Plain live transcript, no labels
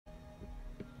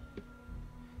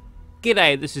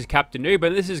G'day, this is Captainoob,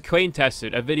 and this is Queen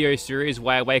Tested, a video series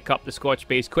where I wake up the Scorch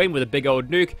Beast Queen with a big old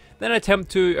nuke, then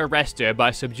attempt to arrest her by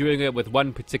subduing her with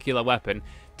one particular weapon.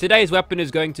 Today's weapon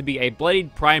is going to be a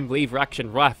Bloodied prime lever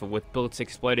action rifle with bullets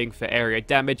exploding for area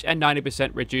damage and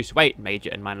 90% reduced weight,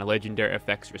 major and minor legendary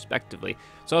effects respectively.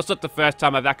 So it's not the first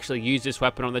time I've actually used this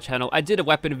weapon on the channel. I did a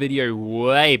weapon video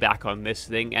way back on this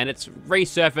thing, and it's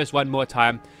resurfaced one more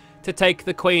time to take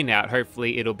the Queen out.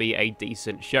 Hopefully it'll be a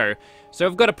decent show. So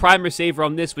I've got a prime receiver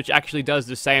on this, which actually does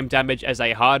the same damage as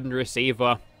a hardened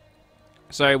receiver.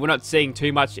 So we're not seeing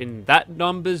too much in that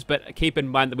numbers, but keep in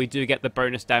mind that we do get the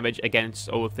bonus damage against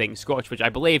all things Scorch, which I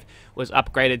believe was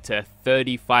upgraded to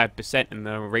 35% in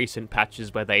the recent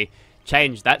patches where they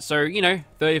changed that. So, you know,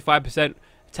 35%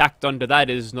 tacked onto that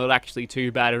is not actually too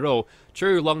bad at all.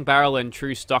 True long barrel and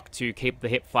true stock to keep the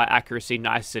hipfire accuracy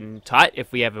nice and tight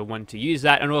if we ever want to use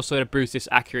that, and also to boost this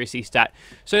accuracy stat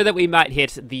so that we might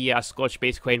hit the Scorch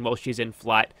Beast Queen while she's in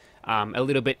flight a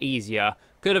little bit easier.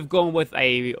 Could have gone with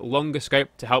a longer scope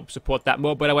to help support that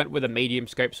more, but I went with a medium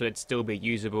scope so it'd still be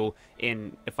usable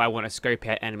in if I want to scope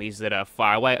out enemies that are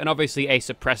far away. And obviously a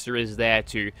suppressor is there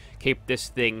to keep this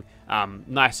thing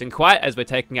nice and quiet as we're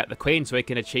taking out the Queen, so we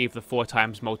can achieve the 4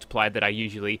 times multiplier that I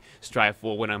usually strive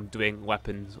for when I'm doing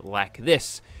weapons like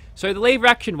this. So the lever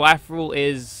action rifle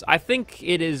is, I think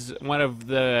it is one of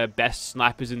the best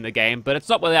snipers in the game, but it's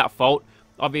not without fault.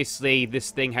 Obviously, this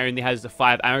thing only has the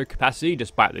 5 ammo capacity,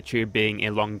 despite the tube being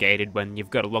elongated when you've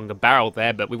got a longer barrel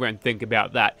there, but we won't think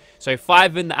about that. So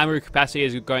 5 in the ammo capacity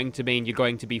is going to mean you're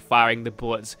going to be firing the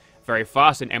bullets very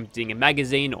fast and emptying a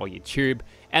magazine or your tube,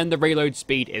 and the reload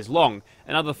speed is long.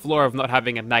 Another flaw of not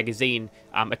having a magazine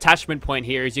attachment point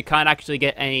here is you can't actually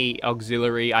get any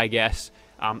auxiliary, I guess,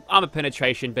 armor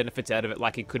penetration benefits out of it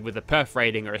like you could with a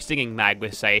perforating or a stinging mag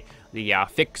with, say, the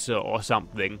fixer or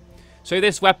something. So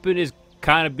this weapon is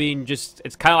kind of been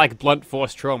it's kind of like blunt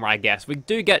force trauma, I guess. We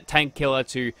do get tank killer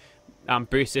to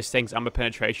boost this thing's armor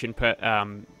penetration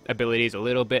abilities a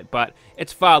little bit, but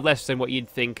it's far less than what you'd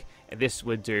think this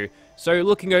would do. So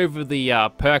looking over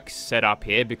the perks setup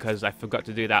here, because I forgot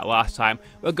to do that last time,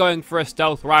 we're going for a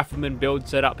stealth rifleman build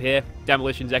setup here.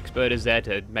 Demolitions expert is there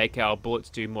to make our bullets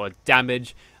do more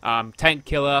damage. Tank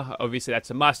killer, obviously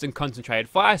that's a must, and concentrated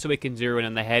fire so we can zero in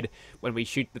on the head when we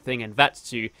shoot the thing, and that's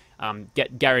to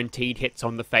get guaranteed hits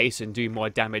on the face and do more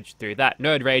damage through that.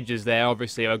 Nerd rage is there.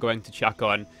 Obviously we're going to chuck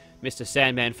on Mr.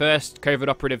 Sandman first, covert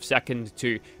operative second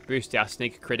to boost our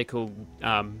sneak critical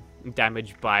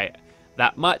damage by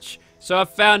that much. So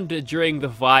I've found during the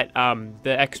fight,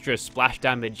 the extra splash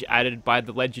damage added by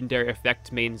the legendary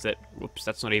effect means that, whoops,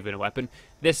 that's not even a weapon,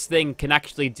 this thing can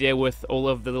actually deal with all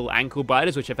of the little ankle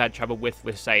biters, which I've had trouble with,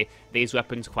 say, these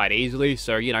weapons quite easily.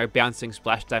 So, you know, bouncing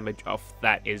splash damage off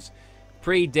that is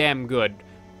pretty damn good.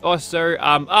 Also,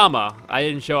 armor. I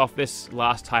didn't show off this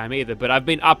last time either, but I've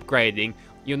been upgrading.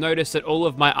 You'll notice that all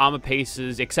of my armor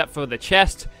pieces, except for the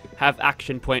chest, have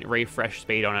action point refresh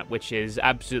speed on it, which is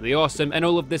absolutely awesome, and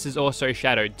all of this is also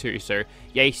shadowed too, so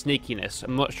yay sneakiness.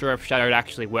 I'm not sure if shadowed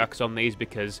actually works on these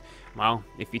because, well,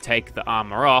 if you take the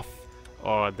armor off,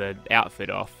 or the outfit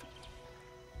off,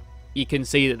 you can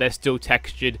see that they're still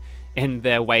textured in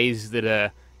their ways that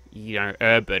are, you know,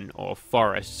 urban or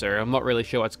forest, so I'm not really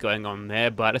sure what's going on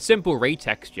there, but a simple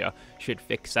retexture should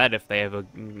fix that if they ever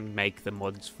make the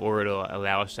mods for it or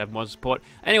allow us to have mod support.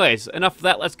 Anyways, enough of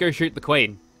that, let's go shoot the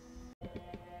Queen.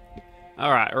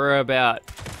 Alright, we're about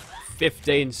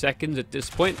 15 seconds at this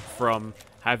point from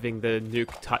having the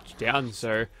nuke touch down,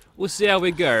 so we'll see how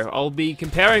we go. I'll be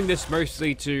comparing this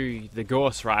mostly to the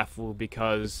Gauss rifle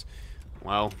because,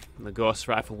 well, the Gauss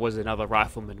rifle was another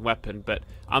rifleman weapon, but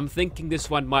I'm thinking this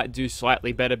one might do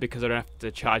slightly better because I don't have to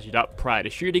charge it up prior to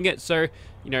shooting it, so,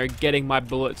 you know, getting my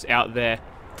bullets out there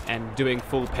and doing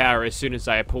full power as soon as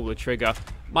I pull the trigger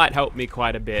might help me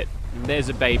quite a bit. And there's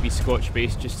a baby Scorch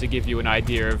Beast just to give you an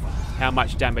idea of how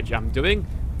much damage I'm doing.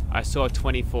 I saw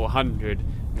 2400.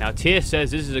 Now Tier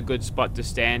says this is a good spot to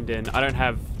stand in. I don't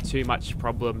have too much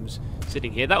problems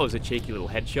sitting here. That was a cheeky little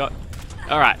headshot.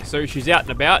 Alright, so she's out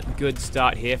and about. Good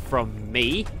start here from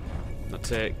me. Not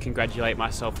to congratulate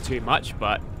myself too much,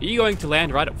 but are you going to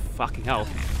land right? Oh, fucking hell.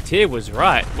 Tier was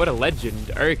right. What a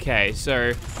legend. Okay,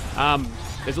 so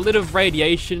there's a little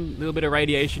bit of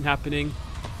radiation happening,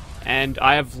 and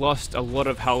I have lost a lot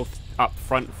of health up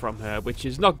front from her, which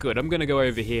is not good. I'm going to go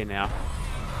over here now.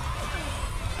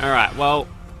 Alright, well,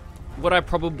 what I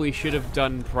probably should have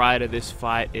done prior to this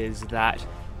fight is that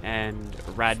and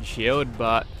rad shield,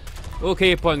 but we'll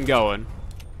keep on going.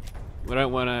 We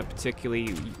don't want to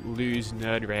particularly lose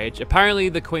nerd rage. Apparently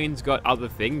the Queen's got other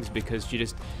things because she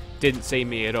just didn't see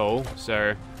me at all,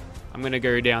 so I'm gonna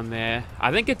go down there.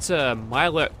 I think it's a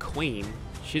Mirelurk Queen.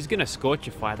 She's gonna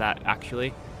Scorchify that,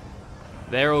 actually.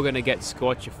 They're all gonna get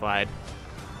Scorchified.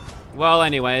 Well,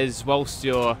 anyways, whilst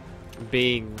you're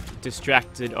being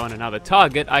distracted on another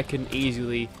target, I can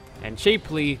easily and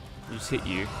cheaply just hit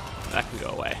you. That can go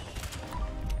away.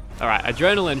 Alright,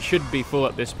 adrenaline should be full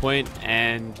at this point,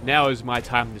 and now is my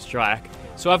time to strike.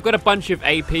 So I've got a bunch of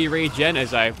AP regen,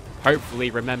 as I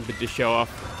hopefully remembered to show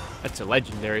off. That's a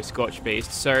legendary Scorch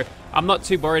Beast, so I'm not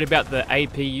too worried about the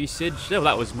AP usage. Oh,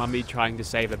 that was Mummy trying to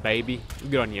save a baby.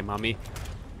 Good on you, Mummy.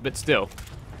 But still.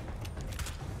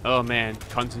 Oh man,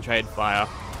 concentrated fire.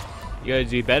 You gotta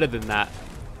do better than that.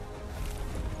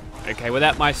 Okay,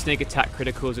 without my sneak attack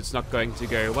criticals, it's not going to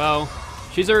go well.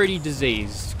 She's already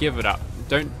diseased. Give it up.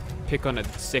 Don't pick on a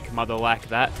sick mother like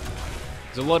that.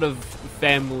 There's a lot of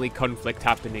family conflict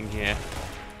happening here.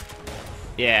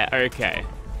 Yeah, okay.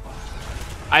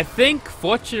 I think,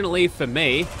 fortunately for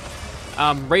me,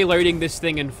 reloading this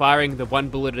thing and firing the one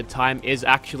bullet at a time is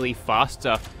actually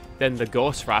faster than the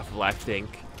Gauss rifle, I think.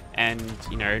 And,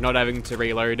 you know, not having to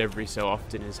reload every so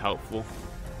often is helpful.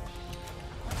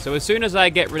 So as soon as I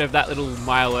get rid of that little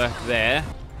Mirelurk there...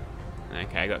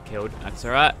 Okay, I got killed. That's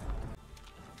alright.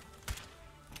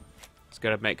 Just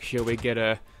gotta make sure we get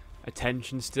her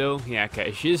attention still. Yeah,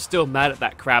 okay, she's still mad at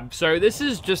that crab. So this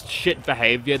is just shit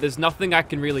behavior. There's nothing I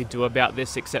can really do about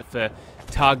this except for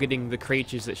targeting the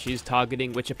creatures that she's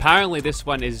targeting, which apparently this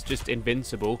one is just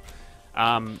invincible.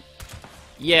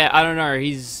 Yeah, I don't know.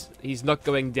 He's not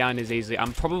going down as easily.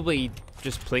 I'm probably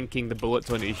just plinking the bullets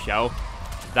on his shell.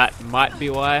 That might be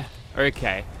why.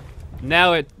 Okay.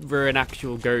 Now we're in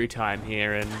actual go time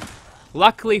here, and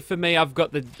luckily for me, I've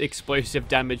got the explosive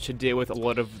damage to deal with a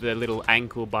lot of the little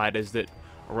ankle biters that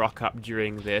rock up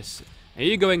during this. Are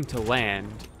you going to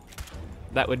land?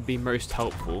 That would be most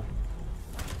helpful.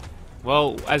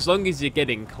 Well, as long as you're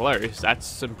getting close, that's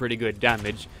some pretty good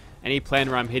damage. Any plan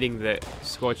where I'm hitting the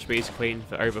Scorch Beast Queen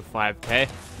for over 5k?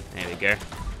 There we go.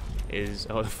 Is,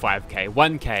 oh, 5k.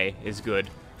 1k is good.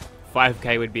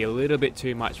 5k would be a little bit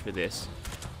too much for this.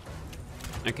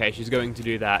 Okay, she's going to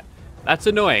do that. That's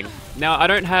annoying. Now, I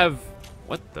don't have...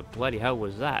 What the bloody hell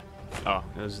was that? Oh,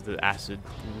 it was the acid.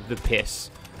 The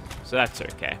piss. So that's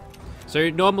okay.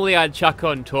 So normally I'd chuck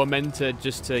on Tormentor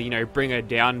just to, you know, bring her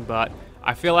down, but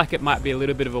I feel like it might be a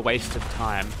little bit of a waste of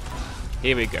time.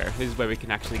 Here we go. This is where we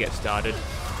can actually get started.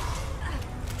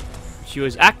 She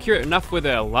was accurate enough with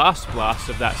her last blast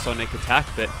of that sonic attack,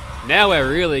 but now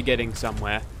we're really getting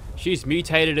somewhere. She's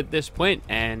mutated at this point,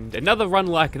 and another run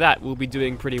like that will be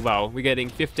doing pretty well. We're getting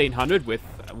 1500 with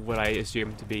what I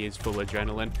assume to be his full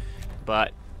adrenaline,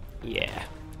 but yeah.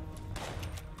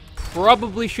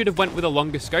 Probably should have went with a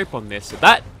longer scope on this.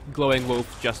 That glowing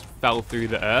wolf just fell through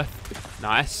the earth.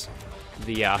 Nice.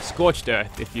 The scorched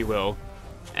earth, if you will.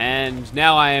 And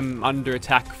now I am under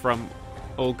attack from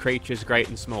all creatures great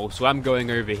and small, so I'm going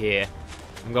over here.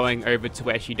 I'm going over to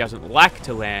where she doesn't like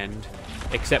to land,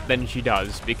 except then she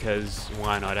does, because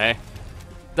why not, eh?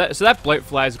 So that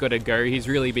bloatfly's got to go. He's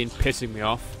really been pissing me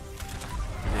off.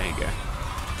 There you go.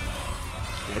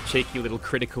 A cheeky little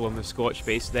critical on the Scorch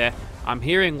Beast there. I'm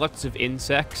hearing lots of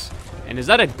insects. And is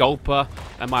that a Gulper?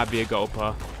 That might be a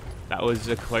Gulper. That was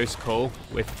a close call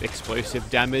with explosive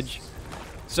damage.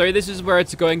 So this is where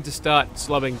it's going to start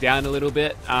slowing down a little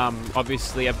bit.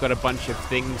 Obviously, I've got a bunch of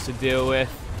things to deal with.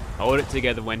 Hold it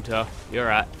together, Winter. You're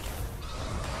right.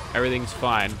 Everything's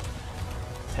fine.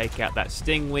 Take out that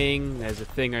Stingwing. There's a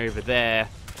thing over there.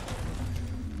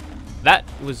 That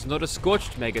was not a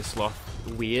Scorched Mega Sloth.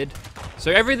 Weird.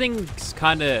 So everything's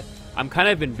kinda... I'm kind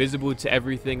of invisible to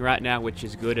everything right now, which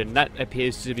is good. And that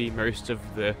appears to be most of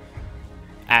the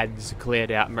ads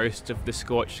cleared out. Most of the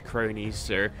Scorched cronies.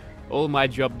 So all my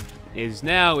job is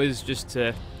now is just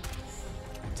to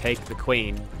take the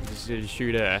Queen. Just to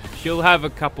shoot her. She'll have a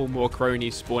couple more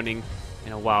cronies spawning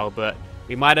in a while, but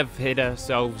we might have hit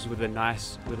ourselves with a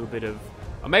nice little bit of...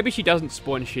 Or maybe she doesn't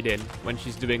spawn shit in when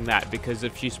she's doing that, because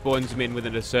if she spawns them in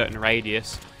within a certain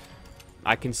radius,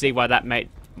 I can see why that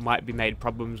might be made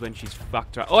problems when she's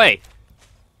fucked up. Oi!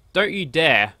 Don't you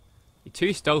dare. You're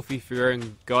too stealthy for your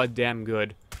own goddamn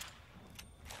good.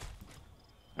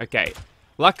 Okay.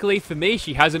 Luckily for me,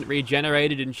 she hasn't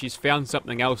regenerated and she's found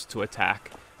something else to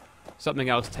attack. Something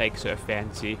else takes her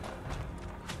fancy.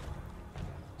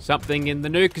 Something in the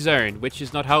nuke zone, which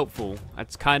is not helpful.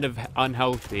 That's kind of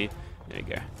unhealthy. There you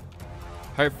go.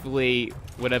 Hopefully,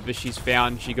 whatever she's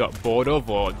found, she got bored of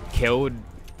or killed.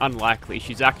 Unlikely.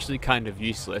 She's actually kind of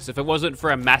useless. If it wasn't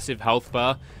for a massive health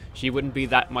bar, she wouldn't be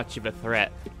that much of a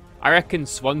threat. I reckon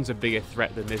Swan's a bigger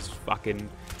threat than this fucking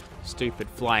stupid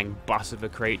flying bus of a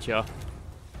creature.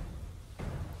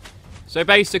 So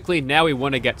basically, now we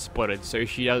want to get spotted. So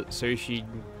she you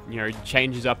know,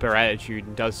 changes up her attitude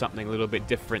and does something a little bit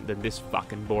different than this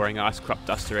fucking boring ass crop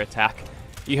duster attack.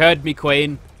 You heard me,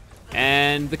 Queen.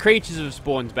 And the creatures have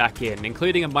spawned back in,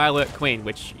 including a Mirelurk Queen,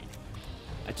 which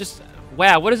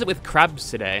wow, what is it with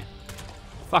crabs today?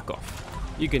 Fuck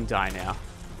off. You can die now.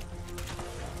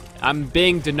 I'm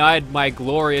being denied my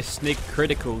glorious sneak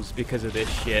criticals because of this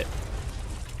shit.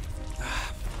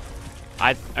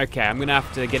 Okay, I'm gonna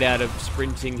have to get out of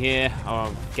sprinting here.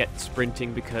 I'll get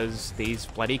sprinting because these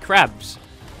bloody crabs.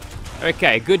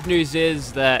 Okay, good news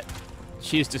is that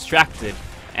she's distracted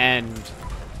and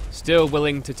still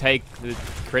willing to take the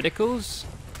criticals?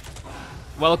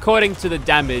 Well, according to the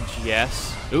damage,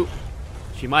 yes. Ooh,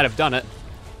 she might have done it.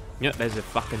 Yep, there's a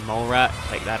fucking mole rat.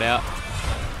 Take that out.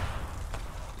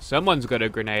 Someone's got a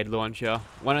grenade launcher.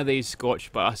 One of these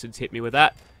scorched bastards hit me with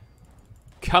that.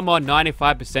 Come on,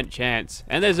 95% chance.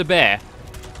 And there's a bear.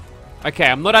 Okay,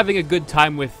 I'm not having a good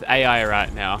time with AI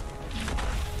right now.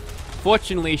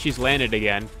 Fortunately, she's landed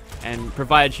again. And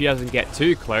provided she doesn't get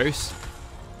too close.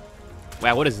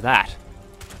 Wow, what is that?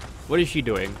 What is she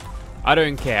doing? I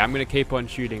don't care. I'm going to keep on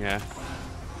shooting her.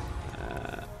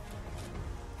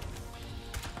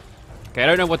 Okay, I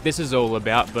don't know what this is all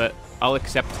about, but I'll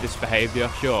accept this behavior.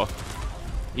 Sure.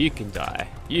 You can die.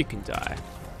 You can die.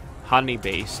 Honey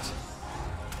beast.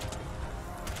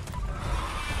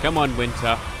 Come on,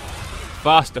 Winter.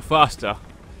 Faster, faster.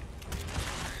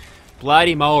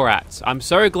 Bloody mole rats. I'm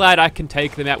so glad I can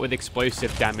take them out with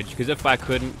explosive damage, because if I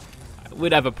couldn't, I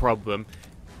would have a problem.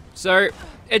 So,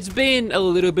 it's been a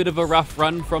little bit of a rough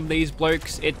run from these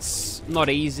blokes. It's not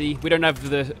easy. We don't have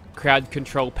the crowd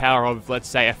control power of, let's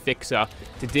say, a fixer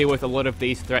to deal with a lot of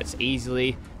these threats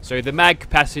easily. So the mag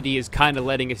capacity is kind of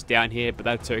letting us down here, but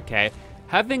that's okay.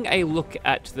 Having a look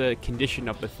at the condition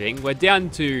of the thing, we're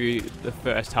down to the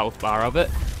first health bar of it.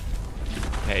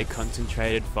 Okay,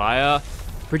 concentrated fire.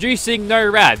 Producing no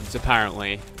rads,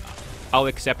 apparently. I'll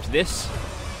accept this.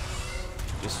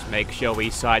 Just make sure we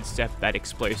sidestep that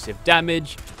explosive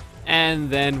damage, and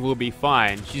then we'll be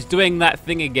fine. She's doing that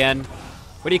thing again.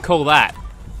 What do you call that?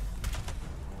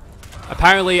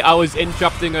 Apparently, I was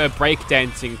interrupting her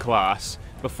breakdancing class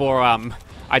before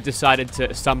I decided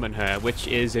to summon her, which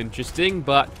is interesting,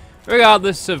 but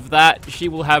regardless of that, she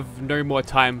will have no more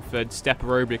time for step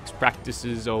aerobics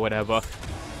practices or whatever.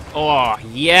 Oh,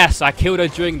 yes, I killed her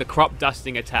during the crop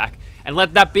dusting attack. And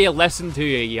let that be a lesson to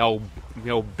you, you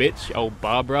old bitch, old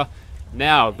Barbara.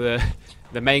 Now, the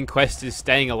main quest is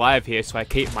staying alive here, so I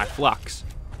keep my flux.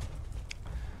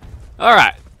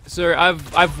 Alright, so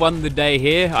I've won the day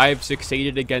here. I've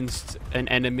succeeded against an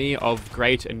enemy of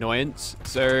great annoyance.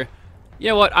 So, you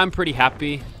know what, I'm pretty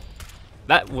happy.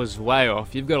 That was way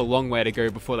off. You've got a long way to go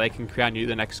before they can crown you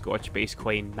the next Scorch Beast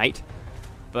Queen, mate.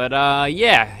 But,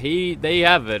 yeah, there you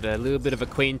have it. A little bit of a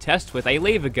queen test with a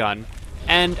lever gun.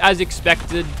 And, as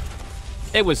expected,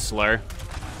 it was slow.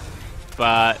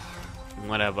 But,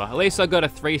 whatever. At least I got a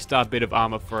 3-star bit of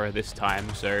armor for her this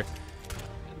time, so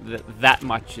that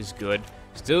much is good.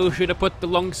 Still should have put the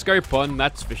long scope on,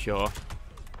 that's for sure.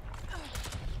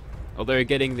 Although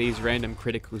getting these random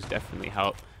criticals definitely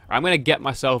help. I'm going to get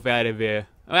myself out of here.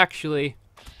 Oh, actually,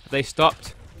 have they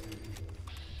stopped?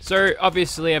 So,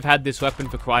 obviously, I've had this weapon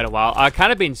for quite a while. I've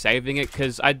kind of been saving it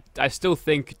because I still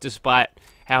think, despite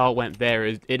how it went there,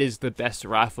 it is the best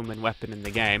rifleman weapon in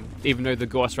the game. Even though the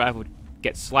Gauss rifle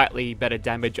gets slightly better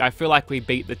damage, I feel like we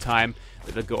beat the time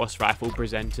that the Gauss rifle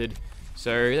presented.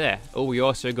 So, yeah. Oh, we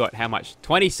also got how much?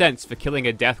 20 cents for killing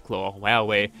a Deathclaw. Wow,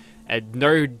 we had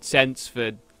no cents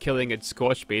for killing a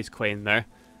Scorch Beast Queen, though.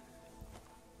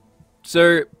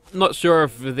 So, not sure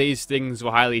if these things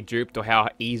were highly duped or how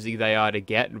easy they are to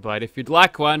get, but if you'd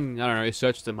like one, I don't know,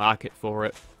 search the market for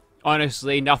it.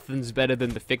 Honestly, nothing's better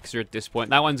than the fixer at this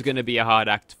point. That one's going to be a hard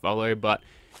act to follow, but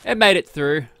it made it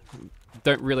through.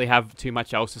 Don't really have too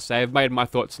much else to say. I've made my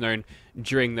thoughts known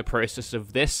during the process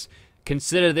of this.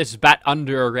 Consider this bat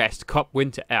under arrest. Cop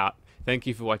Winter out. Thank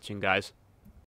you for watching, guys.